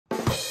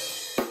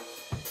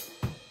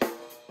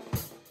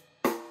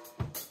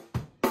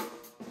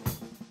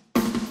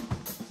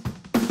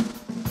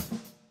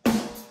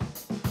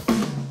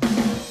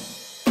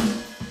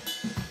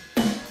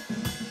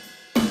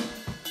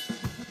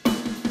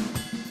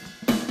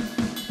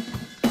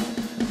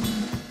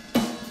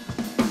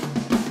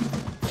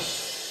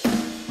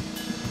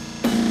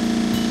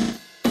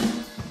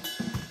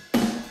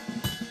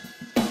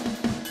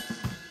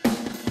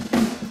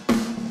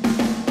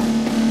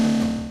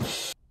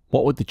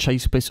would the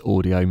Chase Bliss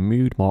Audio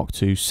Mood Mark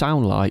II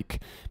sound like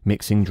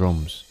mixing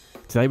drums?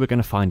 Today we're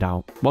going to find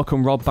out.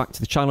 Welcome Rob back to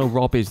the channel.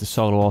 Rob is the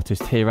solo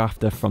artist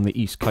hereafter from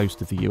the east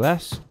coast of the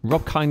US.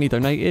 Rob kindly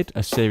donated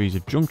a series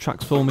of drum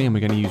tracks for me, and we're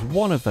going to use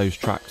one of those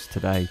tracks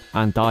today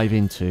and dive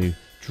into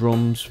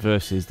drums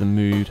versus the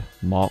Mood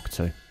Mark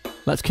II.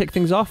 Let's kick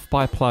things off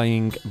by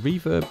applying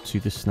reverb to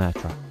the snare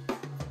track.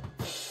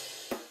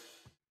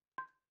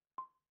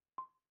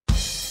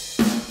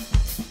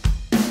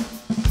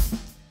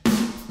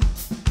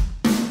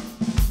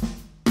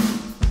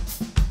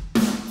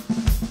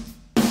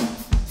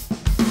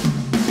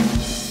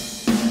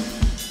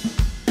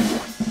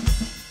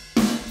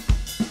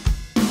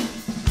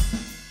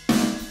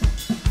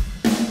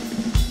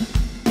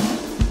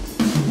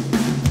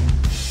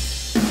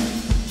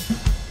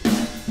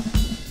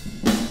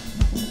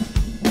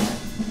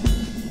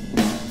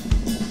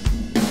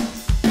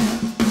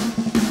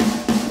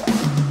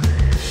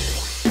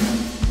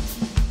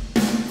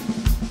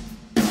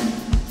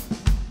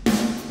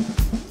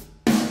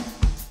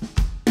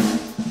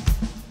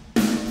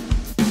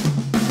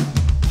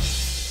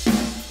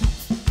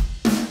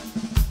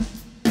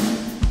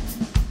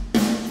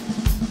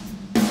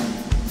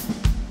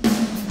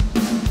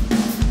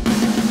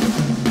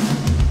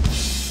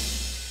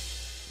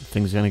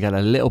 Things are going to get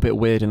a little bit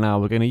weirder now.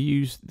 We're going to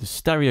use the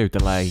stereo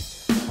delay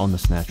on the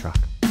snare track.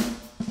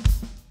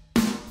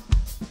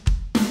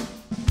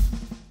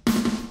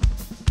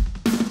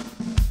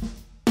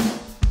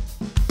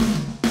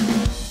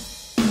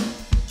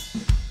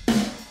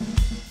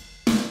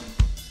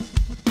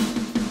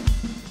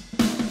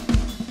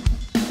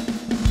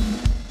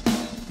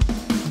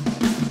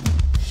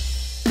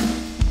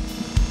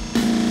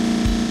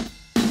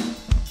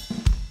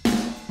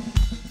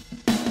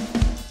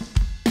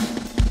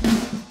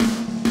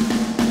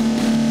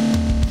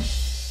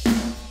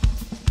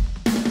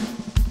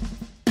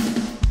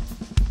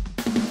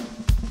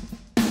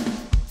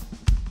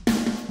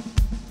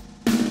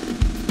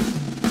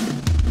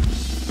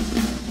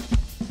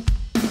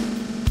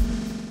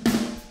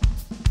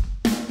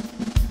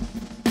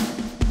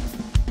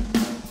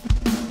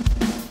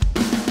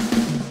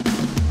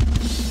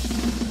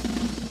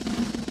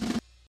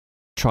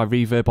 Try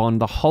reverb on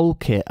the whole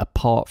kit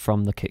apart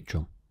from the kick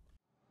drum.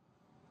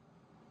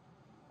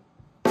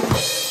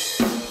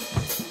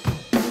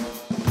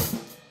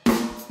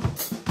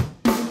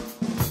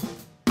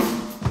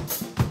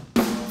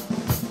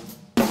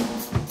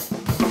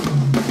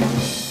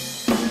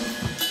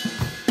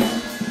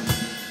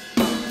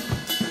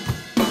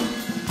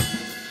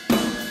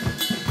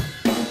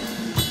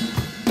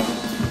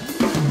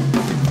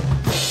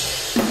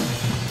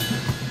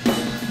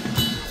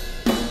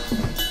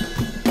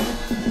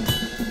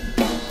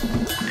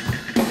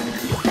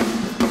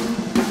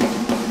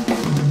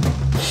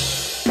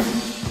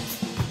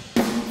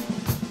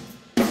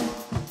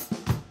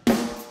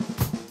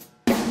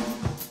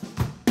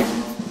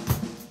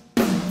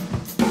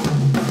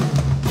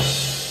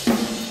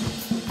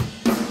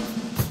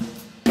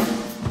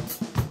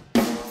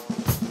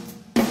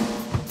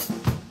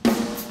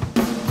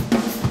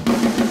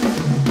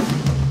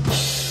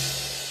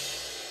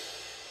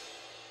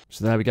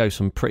 So there we go,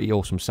 some pretty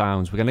awesome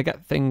sounds. We're going to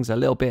get things a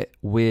little bit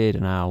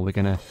weird now. We're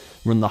going to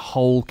run the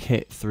whole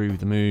kit through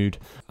the Mood,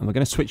 and we're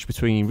going to switch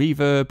between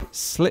reverb,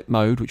 slip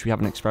mode, which we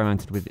haven't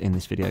experimented with in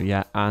this video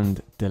yet,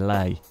 and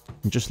delay.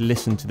 And just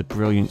listen to the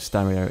brilliant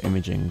stereo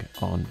imaging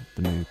on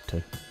the Mood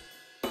too.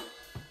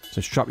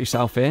 So strap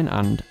yourself in,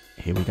 and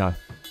here we go.